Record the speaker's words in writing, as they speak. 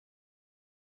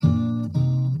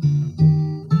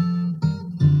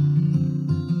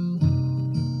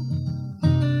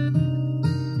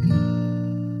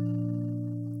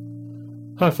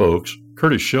Hi, folks.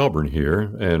 Curtis Shelburne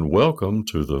here, and welcome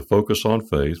to the Focus on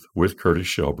Faith with Curtis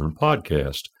Shelburne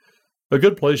podcast. A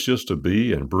good place just to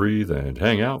be and breathe and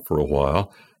hang out for a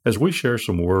while as we share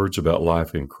some words about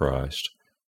life in Christ.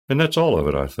 And that's all of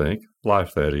it, I think.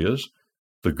 Life, that is.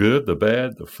 The good, the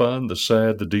bad, the fun, the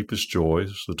sad, the deepest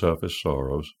joys, the toughest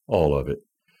sorrows, all of it.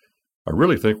 I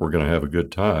really think we're going to have a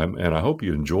good time, and I hope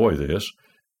you enjoy this.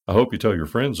 I hope you tell your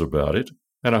friends about it,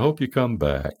 and I hope you come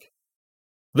back.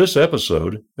 This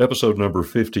episode number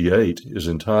 58, is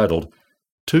entitled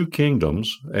Two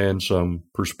Kingdoms and Some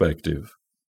Perspective.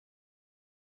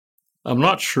 I'm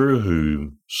not sure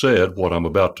who said what I'm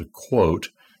about to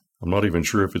quote. I'm not even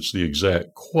sure if it's the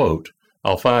exact quote.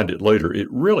 I'll find it later. It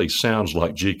really sounds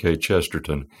like G.K.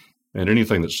 Chesterton, and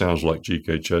anything that sounds like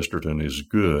G.K. Chesterton is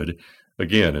good.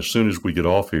 Again, as soon as we get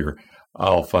off here,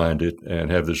 I'll find it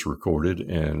and have this recorded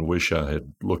and wish I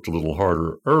had looked a little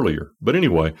harder earlier. But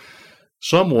anyway,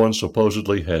 someone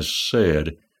supposedly has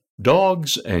said,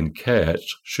 dogs and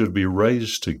cats should be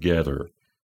raised together.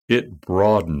 It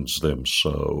broadens them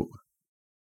so.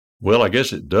 Well, I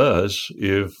guess it does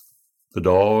if the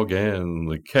dog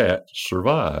and the cat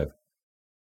survive.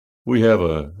 We have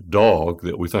a dog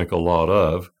that we think a lot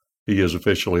of. He is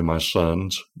officially my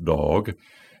son's dog,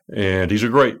 and he's a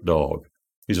great dog.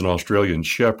 He's an Australian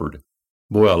Shepherd.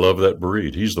 Boy, I love that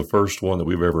breed. He's the first one that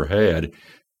we've ever had.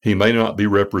 He may not be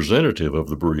representative of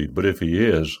the breed, but if he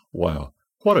is, wow,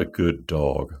 what a good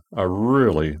dog. I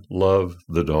really love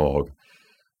the dog.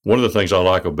 One of the things I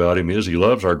like about him is he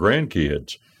loves our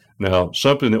grandkids. Now,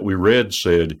 something that we read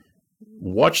said,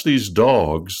 watch these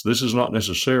dogs. This is not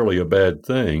necessarily a bad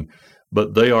thing,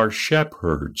 but they are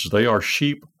shepherds. They are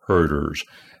sheep herders,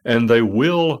 and they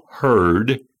will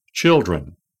herd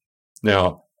children.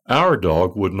 Now, our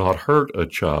dog would not hurt a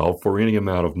child for any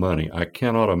amount of money. I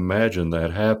cannot imagine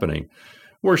that happening.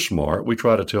 We're smart. We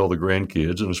try to tell the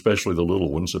grandkids, and especially the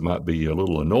little ones that might be a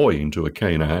little annoying to a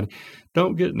canine,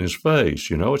 don't get in his face.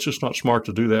 You know, it's just not smart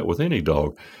to do that with any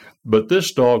dog. But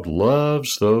this dog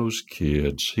loves those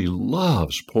kids. He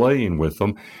loves playing with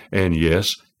them. And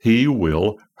yes, he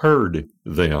will herd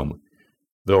them.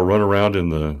 They'll run around in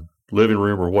the living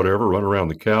room or whatever, run around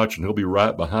the couch, and he'll be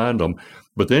right behind them.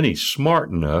 But then he's smart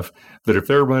enough that if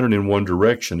they're running in one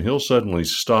direction, he'll suddenly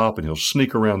stop and he'll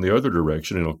sneak around the other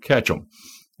direction and he'll catch them.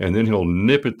 And then he'll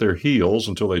nip at their heels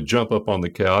until they jump up on the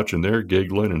couch and they're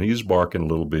giggling and he's barking a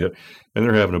little bit and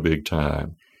they're having a big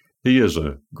time. He is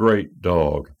a great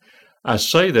dog. I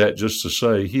say that just to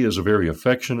say he is a very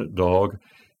affectionate dog.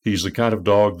 He's the kind of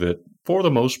dog that, for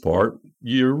the most part,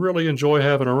 you really enjoy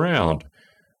having around.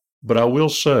 But I will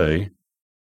say,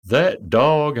 that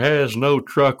dog has no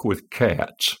truck with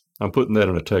cats. I'm putting that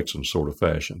in a Texan sort of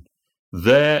fashion.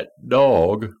 That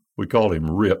dog, we call him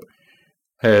Rip,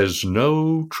 has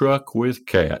no truck with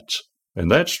cats. And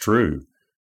that's true.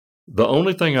 The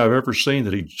only thing I've ever seen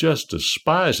that he just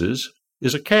despises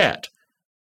is a cat.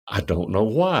 I don't know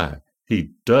why. He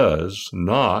does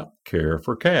not care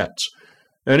for cats.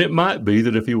 And it might be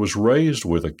that if he was raised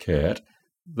with a cat,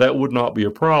 that would not be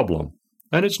a problem.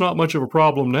 And it's not much of a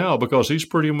problem now because he's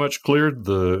pretty much cleared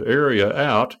the area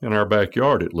out, in our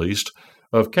backyard at least,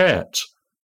 of cats.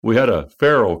 We had a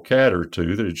feral cat or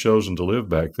two that had chosen to live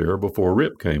back there before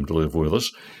Rip came to live with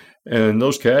us. And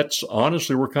those cats,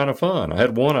 honestly, were kind of fun. I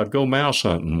had one I'd go mouse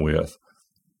hunting with.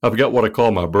 I've got what I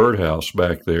call my birdhouse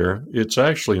back there. It's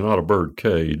actually not a bird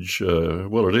cage.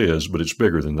 Well, it is, but it's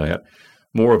bigger than that.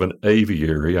 More of an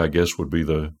aviary, I guess would be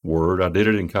the word. I did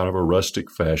it in kind of a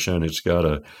rustic fashion. It's got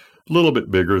a little bit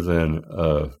bigger than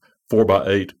a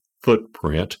 4x8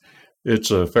 footprint. It's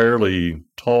a fairly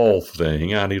tall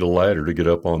thing. I need a ladder to get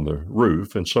up on the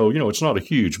roof. And so, it's not a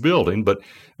huge building, but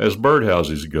as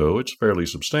birdhouses go, it's fairly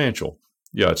substantial.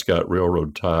 Yeah, it's got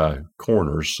railroad tie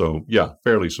corners. So, yeah,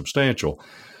 fairly substantial.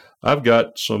 I've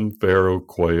got some pharaoh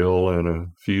quail and a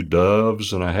few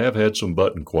doves, and I have had some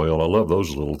button quail. I love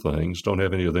those little things. Don't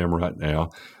have any of them right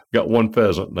now. Got one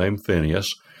pheasant named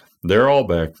Phineas. They're all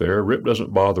back there. Rip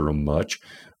doesn't bother them much.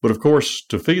 But, of course,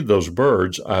 to feed those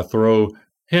birds, I throw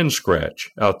hen scratch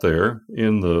out there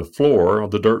in the floor,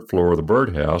 the dirt floor of the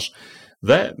birdhouse.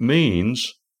 That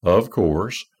means, of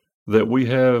course, that we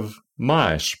have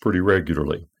mice pretty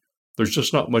regularly. There's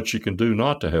just not much you can do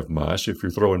not to have mice if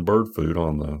you're throwing bird food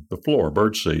on the floor,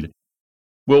 bird seed.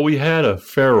 Well, we had a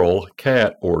feral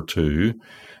cat or two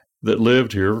that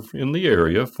lived here in the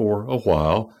area for a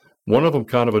while. One of them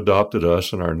kind of adopted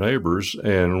us and our neighbors,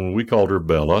 and we called her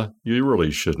Bella. You really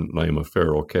shouldn't name a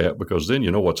feral cat because then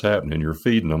you know what's happening. You're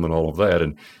feeding them and all of that,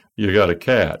 and you got a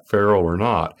cat, feral or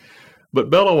not.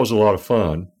 But Bella was a lot of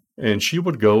fun, and she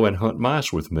would go and hunt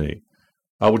mice with me.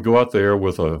 I would go out there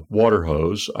with a water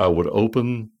hose. I would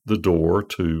open the door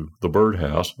to the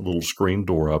birdhouse, a little screen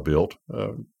door I built,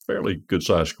 a fairly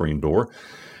good-sized screen door,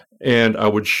 and I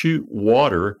would shoot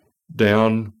water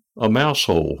down a mouse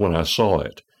hole when I saw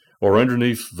it, or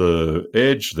underneath the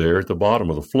edge there at the bottom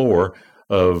of the floor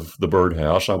of the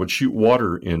birdhouse. I would shoot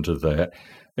water into that,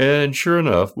 and sure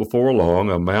enough, before long,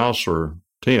 a mouse or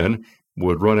 10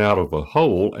 would run out of a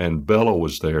hole, and Bella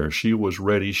was there. She was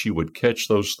ready. She would catch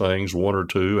those things, one or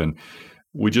two, and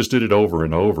we just did it over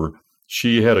and over.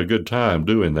 She had a good time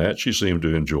doing that. She seemed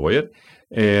to enjoy it,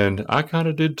 and I kind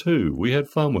of did too. We had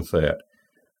fun with that.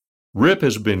 Rip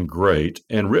has been great,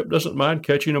 and Rip doesn't mind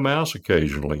catching a mouse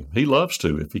occasionally. He loves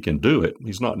to if he can do it.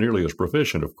 He's not nearly as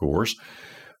proficient, of course,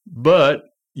 but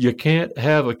you can't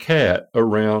have a cat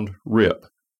around Rip.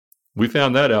 We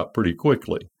found that out pretty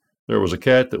quickly. There was a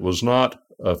cat that was not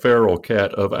a feral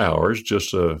cat of ours,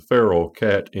 just a feral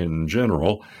cat in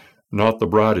general, not the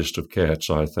brightest of cats,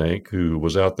 I think, who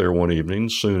was out there one evening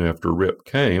soon after Rip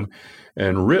came,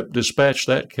 and Rip dispatched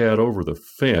that cat over the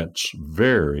fence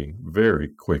very, very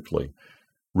quickly.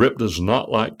 Rip does not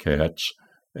like cats,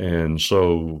 and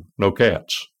so no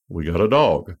cats. We got a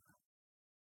dog.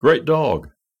 Great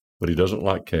dog, but he doesn't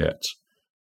like cats.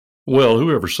 Well,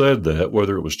 whoever said that,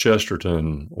 whether it was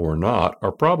Chesterton or not,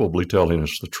 are probably telling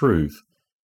us the truth.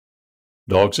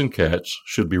 Dogs and cats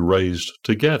should be raised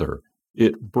together.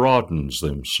 It broadens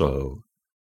them so.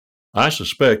 I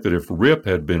suspect that if Rip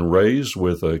had been raised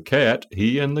with a cat,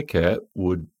 he and the cat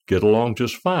would get along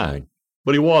just fine,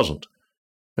 but he wasn't.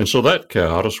 And so that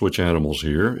cow to switch animals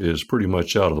here is pretty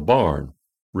much out of the barn.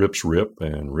 Rip's Rip,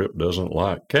 and Rip doesn't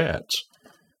like cats.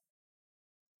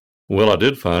 Well, I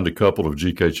did find a couple of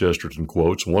G.K. Chesterton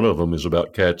quotes. One of them is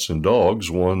about cats and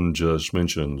dogs. One just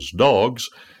mentions dogs,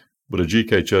 but a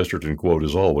G.K. Chesterton quote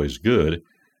is always good.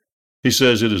 He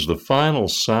says it is the final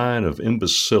sign of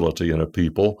imbecility in a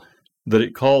people that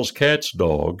it calls cats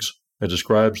dogs and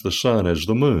describes the sun as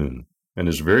the moon, and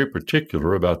is very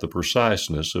particular about the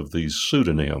preciseness of these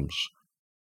pseudonyms.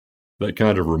 That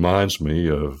kind of reminds me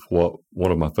of what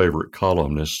one of my favorite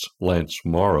columnists, Lance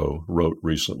Morrow, wrote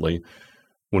recently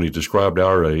when he described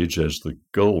our age as the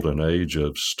golden age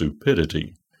of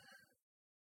stupidity.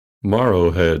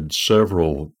 Morrow had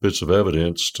several bits of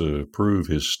evidence to prove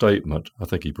his statement. I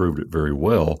think he proved it very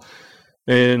well.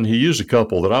 And he used a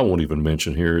couple that I won't even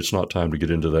mention here. It's not time to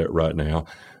get into that right now.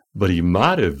 But he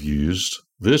might have used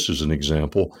this as an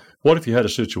example. What if you had a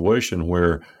situation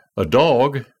where a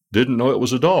dog didn't know it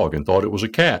was a dog and thought it was a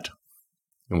cat,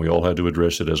 and we all had to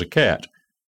address it as a cat?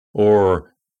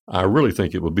 Or I really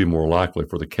think it would be more likely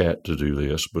for the cat to do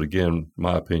this, but again,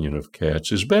 my opinion of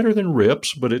cats is better than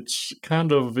Rip's, but it's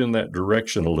kind of in that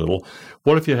direction a little.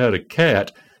 What if you had a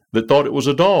cat that thought it was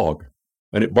a dog,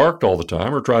 and it barked all the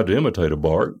time or tried to imitate a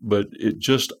bark, but it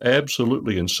just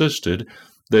absolutely insisted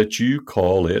that you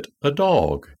call it a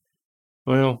dog?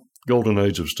 Well, golden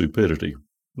age of stupidity.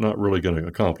 Not really going to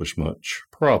accomplish much,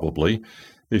 probably,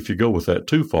 if you go with that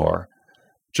too far.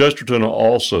 Chesterton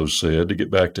also said, to get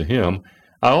back to him,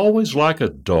 I always like a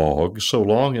dog so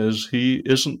long as he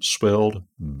isn't spelled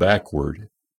backward.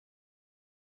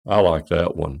 I like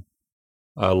that one.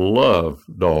 I love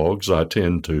dogs, I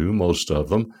tend to, most of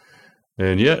them,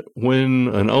 and yet when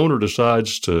an owner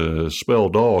decides to spell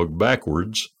dog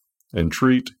backwards and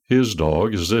treat his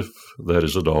dog as if that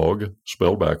is a dog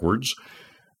spelled backwards,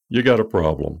 you got a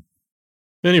problem.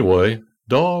 Anyway,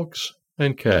 dogs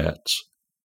and cats.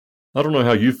 I don't know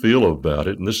how you feel about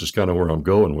it, and this is kind of where I'm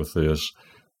going with this.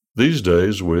 These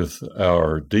days, with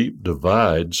our deep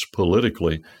divides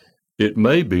politically, it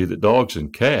may be that dogs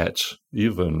and cats,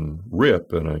 even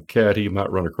Rip and a cat he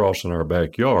might run across in our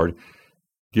backyard,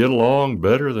 get along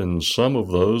better than some of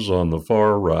those on the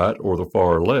far right or the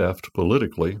far left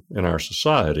politically in our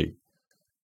society.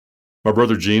 My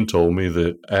brother Gene told me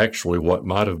that actually what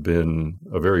might have been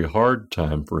a very hard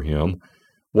time for him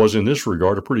was in this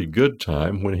regard a pretty good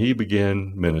time when he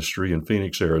began ministry in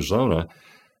Phoenix, Arizona,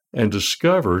 and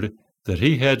discovered that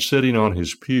he had sitting on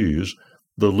his pews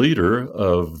the leader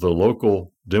of the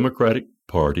local Democratic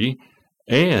Party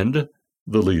and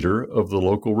the leader of the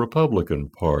local Republican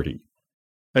Party.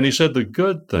 And he said the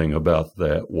good thing about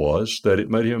that was that it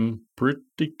made him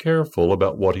pretty careful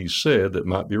about what he said that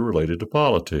might be related to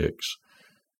politics.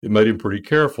 It made him pretty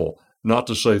careful not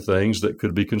to say things that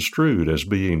could be construed as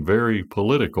being very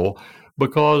political,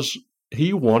 because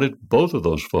he wanted both of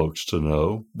those folks to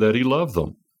know that he loved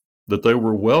them, that they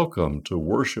were welcome to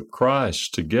worship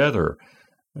Christ together,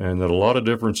 and that a lot of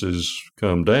differences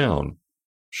come down,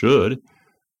 should,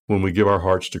 when we give our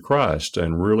hearts to Christ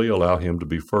and really allow Him to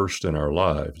be first in our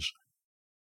lives.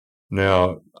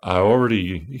 Now, I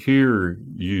already hear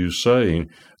you saying,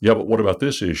 yeah, but what about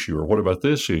this issue? Or what about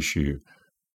this issue?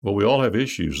 Well, we all have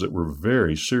issues that we're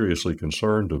very seriously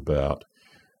concerned about.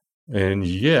 And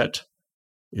yet,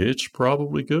 it's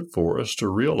probably good for us to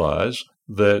realize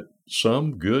that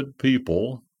some good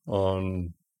people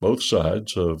on both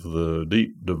sides of the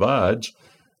deep divides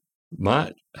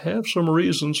might have some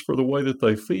reasons for the way that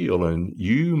they feel, and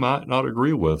you might not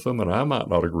agree with them, and I might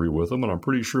not agree with them, and I'm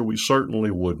pretty sure we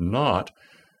certainly would not.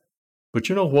 But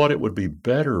you know what? It would be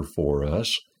better for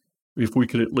us if we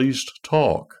could at least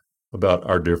talk about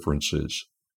our differences.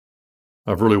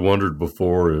 I've really wondered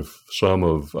before if some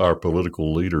of our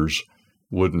political leaders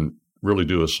wouldn't really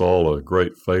do us all a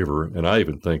great favor, and I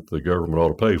even think the government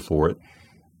ought to pay for it,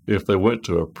 if they went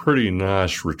to a pretty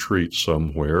nice retreat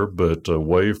somewhere, but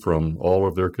away from all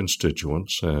of their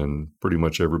constituents and pretty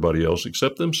much everybody else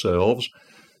except themselves,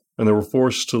 and they were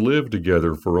forced to live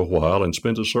together for a while and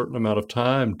spend a certain amount of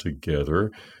time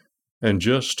together and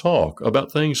just talk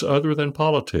about things other than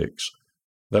politics.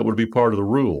 That would be part of the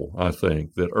rule, I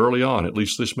think, that early on, at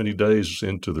least this many days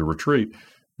into the retreat,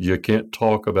 you can't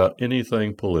talk about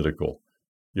anything political.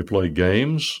 You play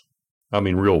games,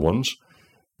 real ones.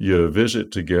 You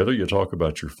visit together, you talk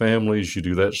about your families, you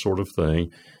do that sort of thing.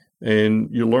 And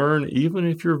you learn, even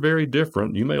if you're very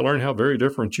different, you may learn how very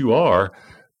different you are,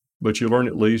 but you learn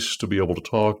at least to be able to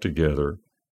talk together.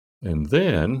 And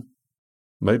then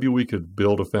maybe we could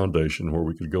build a foundation where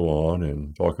we could go on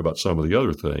and talk about some of the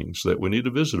other things that we need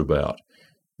to visit about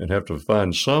and have to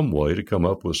find some way to come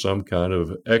up with some kind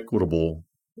of equitable,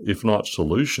 if not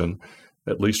solution,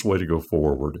 at least way to go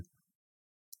forward.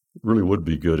 It really would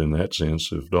be good in that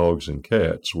sense if dogs and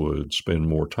cats would spend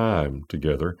more time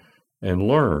together and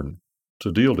learn to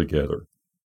deal together.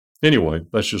 Anyway,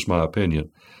 that's just my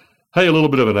opinion. Hey, a little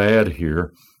bit of an ad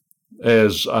here.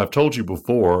 As I've told you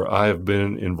before, I have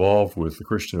been involved with the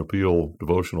Christian Appeal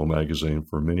devotional magazine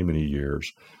for many, many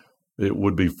years. It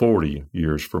would be 40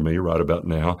 years for me right about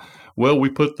now. Well, we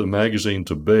put the magazine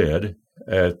to bed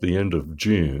at the end of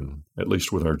June, at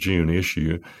least with our June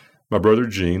issue. My brother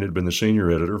Gene had been the senior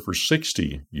editor for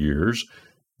 60 years.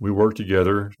 We worked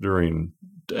together during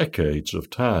decades of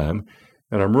time,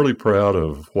 and I'm really proud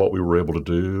of what we were able to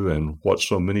do and what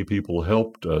so many people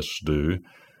helped us do.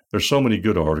 There's so many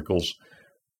good articles.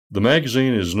 The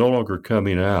magazine is no longer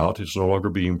coming out. It's no longer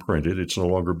being printed. It's no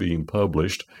longer being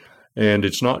published. And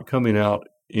it's not coming out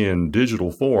in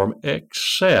digital form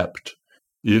except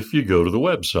if you go to the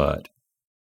website.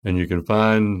 And you can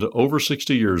find over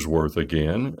 60 years worth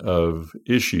again of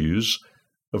issues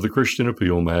of the Christian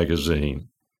Appeal magazine.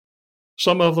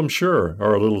 Some of them, sure,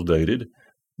 are a little dated,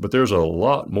 but there's a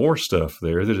lot more stuff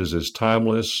there that is as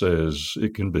timeless as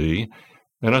it can be,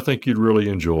 and I think you'd really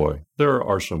enjoy. There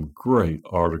are some great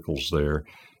articles there,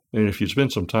 and if you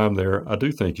spend some time there, I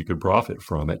do think you could profit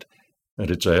from it,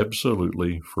 and it's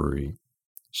absolutely free.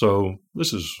 So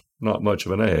this is not much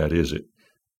of an ad, is it?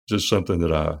 Just something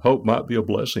that I hope might be a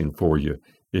blessing for you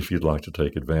if you'd like to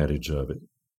take advantage of it.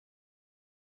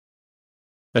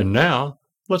 And now,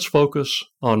 let's focus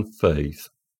on faith.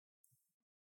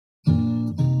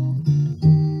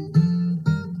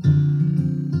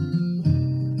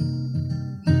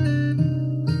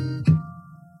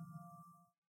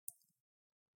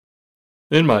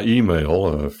 In my email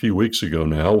a few weeks ago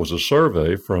now was a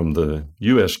survey from the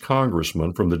U.S.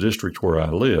 congressman from the district where I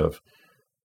live.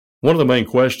 One of the main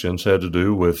questions had to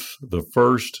do with the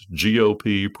first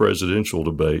GOP presidential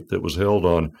debate that was held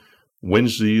on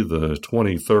Wednesday, the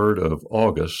 23rd of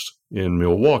August in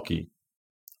Milwaukee.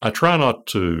 I try not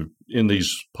to, in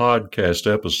these podcast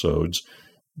episodes,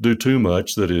 do too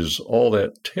much that is all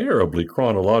that terribly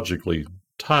chronologically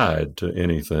tied to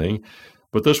anything,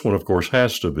 but this one, of course,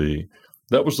 has to be.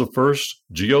 That was the first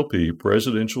GOP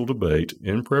presidential debate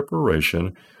in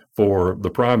preparation for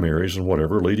the primaries and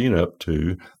whatever leading up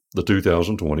to the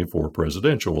 2024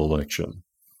 presidential election.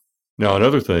 Now,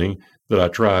 another thing that I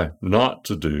try not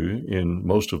to do in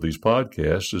most of these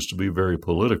podcasts is to be very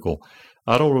political.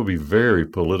 I don't want to be very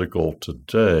political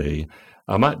today.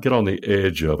 I might get on the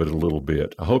edge of it a little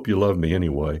bit. I hope you love me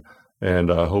anyway, and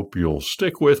I hope you'll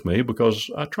stick with me because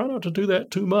I try not to do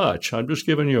that too much. I'm just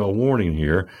giving you a warning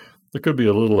here. There could be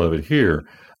a little of it here.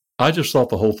 I just thought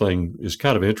the whole thing is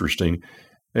kind of interesting,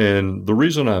 and the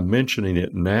reason I'm mentioning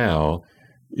it now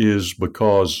is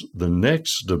because the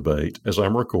next debate, as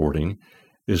I'm recording,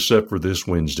 is set for this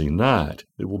Wednesday night.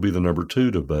 It will be the number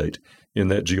 2 debate in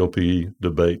that GOP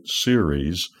debate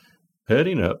series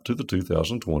heading up to the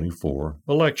 2024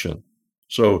 election.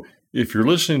 So if you're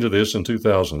listening to this in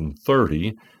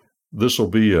 2030, this will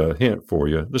be a hint for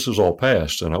you. This is all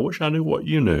past, and I wish I knew what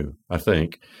you knew, I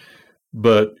think.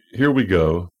 But here we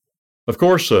go. Of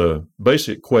course, a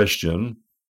basic question,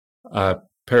 I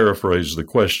paraphrase the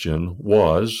question,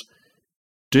 was,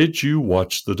 did you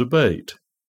watch the debate?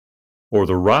 Or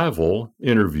the rival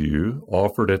interview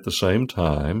offered at the same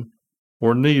time,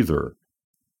 or neither?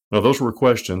 Now, those were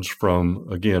questions from,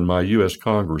 again, my U.S.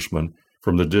 congressman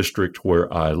from the district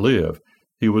where I live.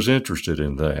 He was interested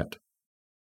in that.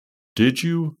 Did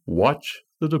you watch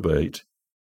the debate?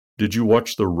 Did you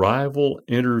watch the rival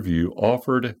interview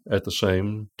offered at the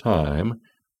same time,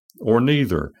 or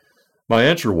neither? My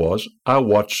answer was, I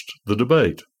watched the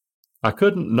debate. I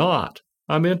couldn't not.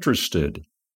 I'm interested.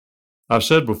 I've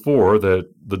said before that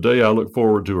the day I look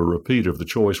forward to a repeat of the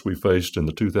choice we faced in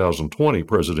the 2020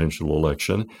 presidential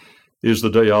election is the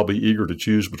day I'll be eager to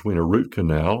choose between a root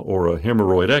canal or a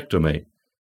hemorrhoidectomy.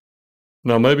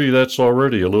 Now, maybe that's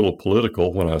already a little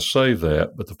political when I say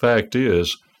that, but the fact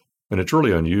is, and it's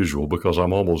really unusual because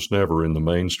I'm almost never in the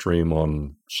mainstream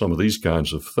on some of these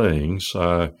kinds of things.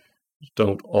 I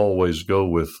don't always go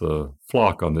with the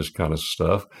flock on this kind of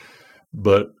stuff,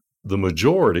 but the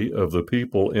majority of the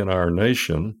people in our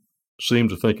nation seem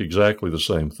to think exactly the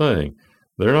same thing.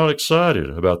 They're not excited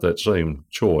about that same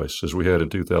choice as we had in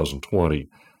 2020.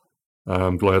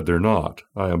 I'm glad they're not.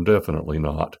 I am definitely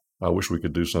not. I wish we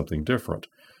could do something different.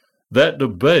 That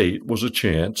debate was a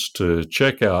chance to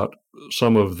check out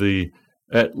some of the,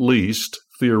 at least,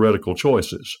 theoretical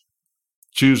choices.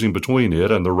 Choosing between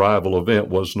it and the rival event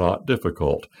was not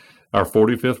difficult. Our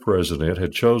 45th president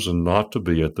had chosen not to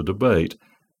be at the debate,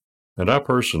 and I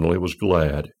personally was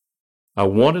glad. I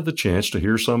wanted the chance to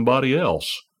hear somebody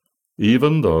else,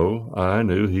 even though I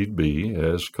knew he'd be,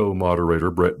 as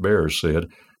co-moderator Bret Baier said,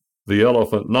 the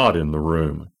elephant not in the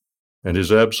room, and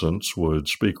his absence would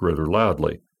speak rather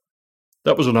loudly.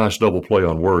 That was a nice double play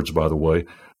on words, by the way.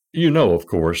 You know, of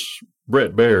course,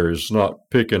 Bret Baier is not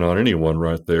picking on anyone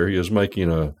right there. He is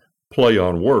making a play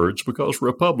on words because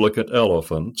Republican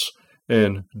elephants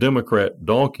and Democrat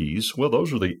donkeys, well,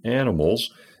 those are the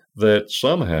animals that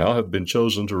somehow have been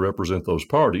chosen to represent those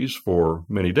parties for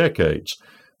many decades.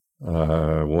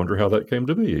 I wonder how that came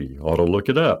to be. Ought to look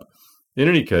it up. In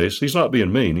any case, he's not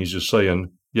being mean. He's just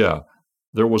saying, yeah,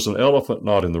 there was an elephant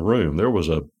not in the room. There was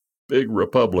a big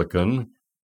Republican.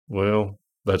 Well,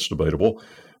 that's debatable,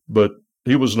 but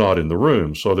he was not in the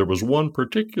room. So there was one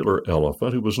particular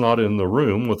elephant who was not in the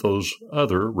room with those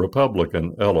other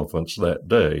Republican elephants that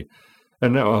day.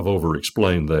 And now I've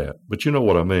over-explained that, but you know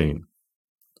what I mean.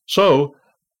 So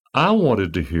I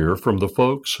wanted to hear from the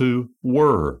folks who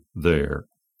were there.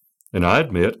 And I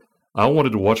admit, I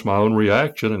wanted to watch my own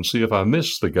reaction and see if I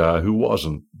missed the guy who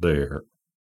wasn't there.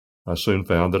 I soon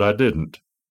found that I didn't,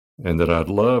 and that I'd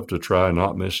love to try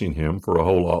not missing him for a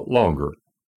whole lot longer.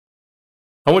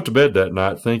 I went to bed that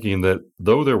night thinking that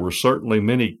though there were certainly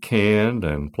many canned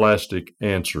and plastic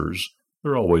answers,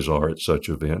 there always are at such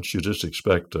events, you just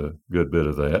expect a good bit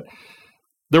of that,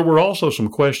 there were also some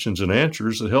questions and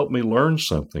answers that helped me learn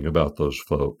something about those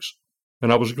folks,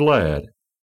 and I was glad.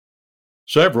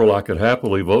 Several I could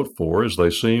happily vote for as they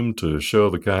seemed to show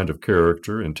the kind of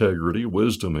character, integrity,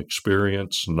 wisdom,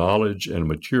 experience, knowledge, and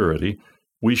maturity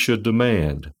we should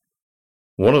demand.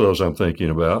 One of those I'm thinking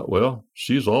about, well,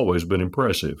 she's always been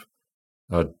impressive.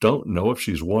 I don't know if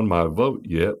she's won my vote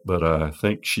yet, but I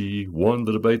think she won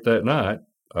the debate that night.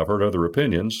 I've heard other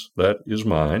opinions. That is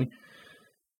mine.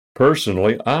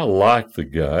 Personally, I like the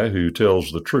guy who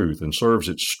tells the truth and serves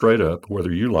it straight up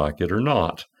whether you like it or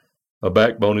not. A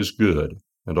backbone is good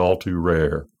and all too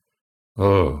rare.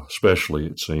 Oh, especially,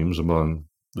 it seems, among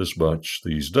this bunch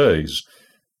these days.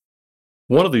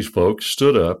 One of these folks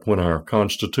stood up when our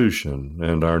Constitution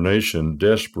and our nation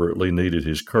desperately needed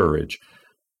his courage.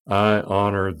 I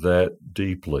honor that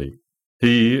deeply.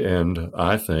 He and,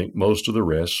 I think, most of the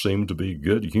rest seem to be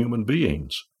good human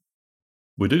beings.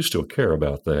 We do still care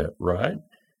about that, right?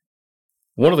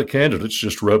 One of the candidates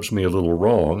just rubs me a little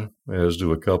wrong, as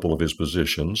do a couple of his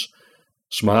positions.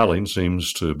 Smiling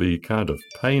seems to be kind of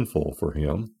painful for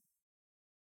him.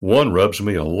 One rubs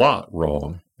me a lot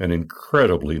wrong, an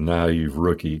incredibly naive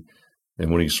rookie, and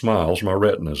when he smiles, my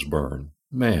retinas burn.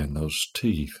 Man, those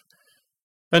teeth.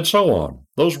 And so on.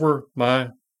 Those were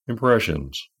my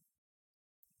impressions.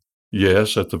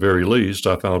 Yes, at the very least,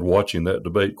 I found watching that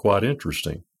debate quite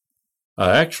interesting.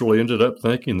 I actually ended up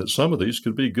thinking that some of these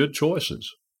could be good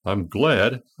choices. I'm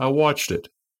glad I watched it.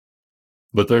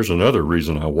 But there's another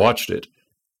reason I watched it.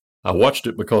 I watched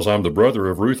it because I'm the brother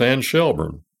of Ruth Ann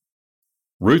Shelburne.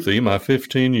 Ruthie, my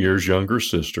 15 years younger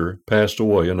sister, passed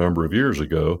away a number of years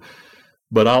ago,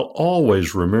 but I'll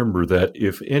always remember that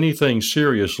if anything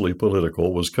seriously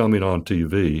political was coming on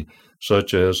TV,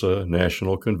 such as a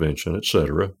national convention,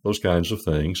 etc., those kinds of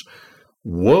things,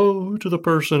 Woe to the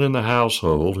person in the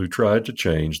household who tried to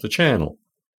change the channel.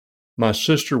 My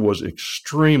sister was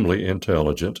extremely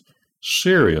intelligent,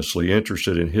 seriously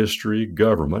interested in history,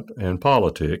 government, and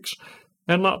politics,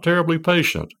 and not terribly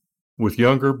patient with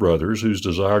younger brothers whose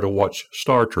desire to watch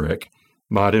Star Trek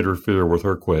might interfere with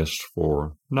her quest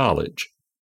for knowledge.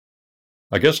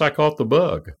 I guess I caught the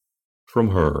bug from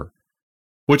her,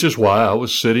 which is why I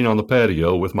was sitting on the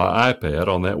patio with my iPad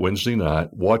on that Wednesday night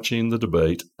watching the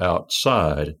debate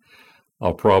outside.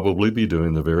 I'll probably be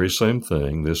doing the very same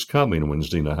thing this coming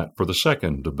Wednesday night for the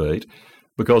second debate,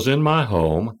 because in my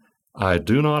home, I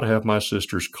do not have my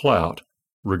sister's clout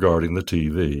regarding the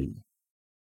TV.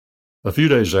 A few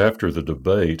days after the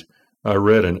debate, I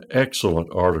read an excellent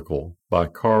article by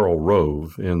Karl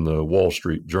Rove in the Wall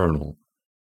Street Journal.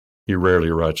 He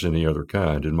rarely writes any other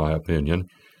kind, in my opinion.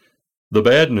 The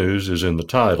bad news is in the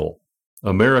title.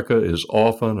 America is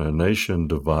often a nation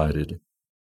divided.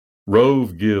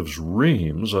 Rove gives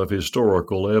reams of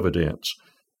historical evidence.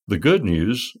 The good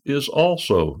news is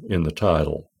also in the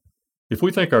title. If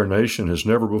we think our nation has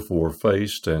never before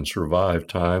faced and survived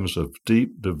times of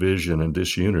deep division and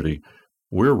disunity,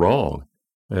 we're wrong,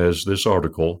 as this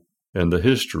article and the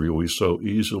history we so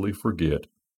easily forget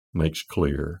makes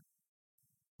clear.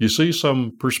 You see,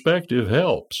 some perspective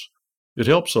helps. It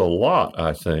helps a lot,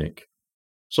 I think.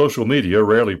 Social media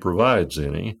rarely provides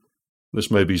any.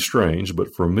 This may be strange,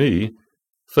 but for me,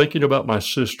 thinking about my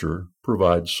sister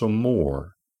provides some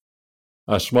more.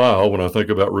 I smile when I think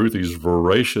about Ruthie's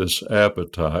voracious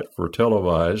appetite for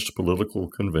televised political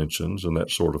conventions and that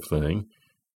sort of thing,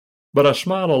 but I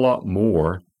smile a lot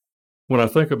more when I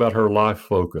think about her life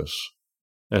focus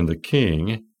and the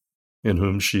king in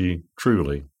whom she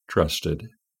truly trusted.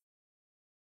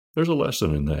 There's a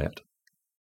lesson in that.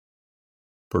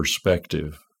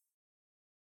 Perspective.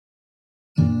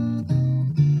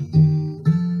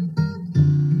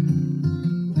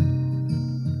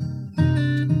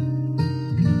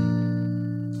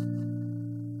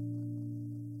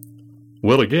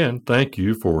 Well, again, thank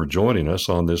you for joining us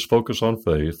on this Focus on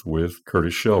Faith with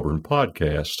Curtis Shelburne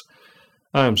podcast.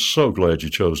 I am so glad you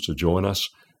chose to join us,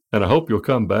 and I hope you'll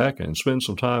come back and spend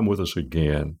some time with us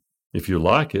again. If you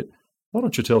like it, why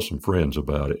don't you tell some friends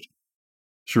about it?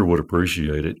 Sure would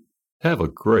appreciate it. Have a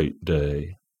great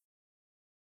day.